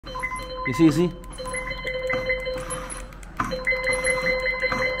You see?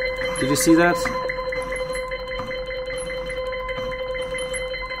 Did you see that?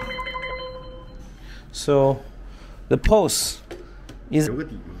 So the pulse is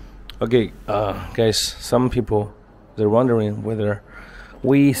okay. Guys, some people they're wondering whether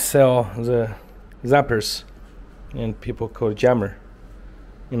we sell the zappers, and people call it jammer.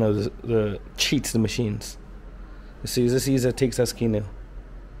 You know, the cheat machines. You see, this is a Texas Keno,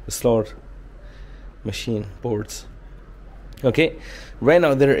 the slot machine boards. Okay, right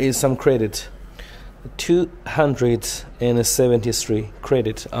now there is some credit, 273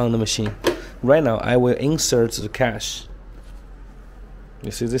 credit on the machine. Right now I will insert the cash.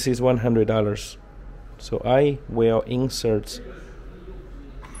 You see, this is $100, so I will insert.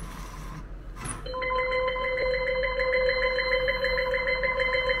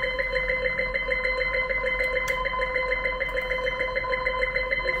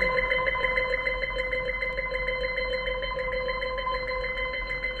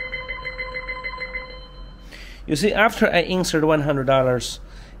 You see, after I insert $100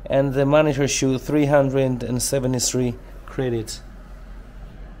 and the monitor show 373 credits.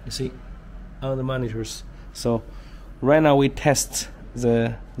 You see, on the monitors. So right now we test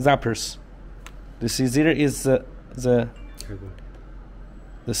the zappers. This is there is the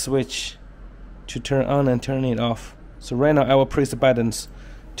switch to turn on and turn it off. So right now I will press the buttons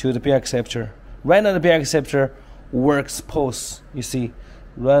to the bill acceptor. Right now the bill acceptor works pulse. You see,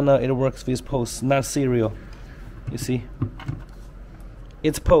 right now it works with pulse, not serial. You see,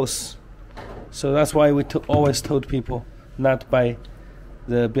 it's pulse. So that's why we always told people not buy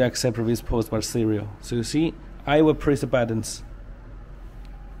the bill acceptor with pulse but serial. So you see, I will press the buttons.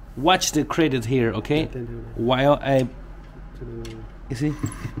 Watch the credit here, okay? While I, you see?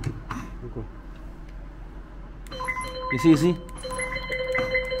 You see?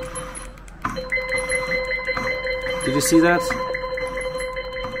 Did you see that?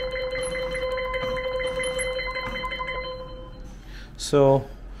 So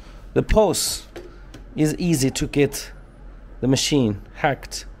the pulse is easy to get the machine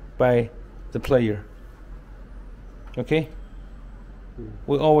hacked by the player. Okay?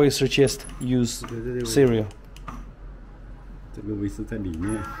 We always suggest use serial.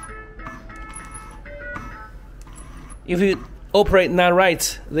 If you operate not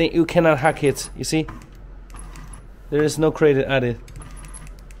right, then you cannot hack it. You see? There is no credit added.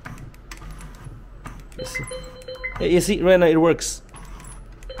 You see, right now it works.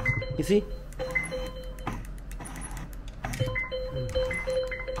 You see?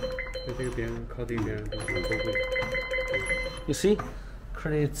 You see?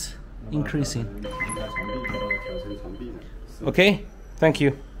 Credits increasing. Okay? Thank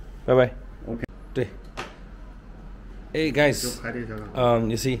you. Bye bye. Okay. Hey guys,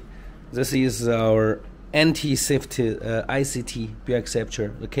 you see, this is our anti-safety ICT bill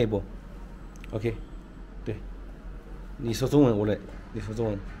acceptor, the cable. Okay. 对，你说中文，我来，你说中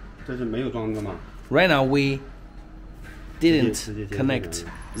文。这是没有装的吗？ Right now we didn't connect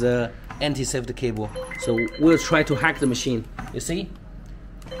the anti-safety cable, so we'll try to hack the machine. You see,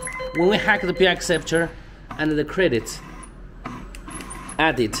 when we hack the bill acceptor and the credit,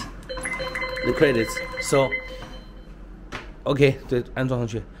 added the credits. So, okay, 对，安装上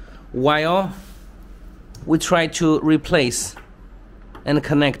去。While we try to replace and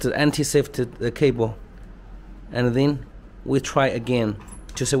connect the anti-safety cable, and then we try again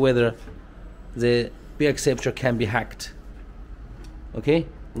to see whether the bill acceptor can be hacked. Okay,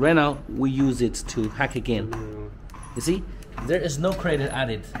 right now we use it to hack again. You see, there is no credit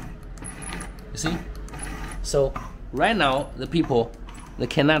added. You see, so right now the people they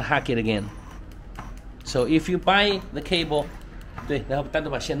cannot hack it again. So if you buy the cable, 对，然后单独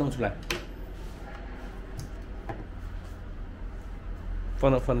把线弄出来，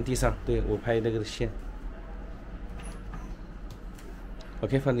放到地上，对，我拍那个线。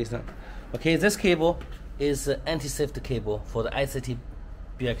Okay, 放地上。Okay, this cable is the anti-safety cable for the ICT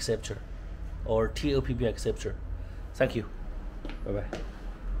bill acceptor or TOP bill acceptor. Thank you. Bye bye.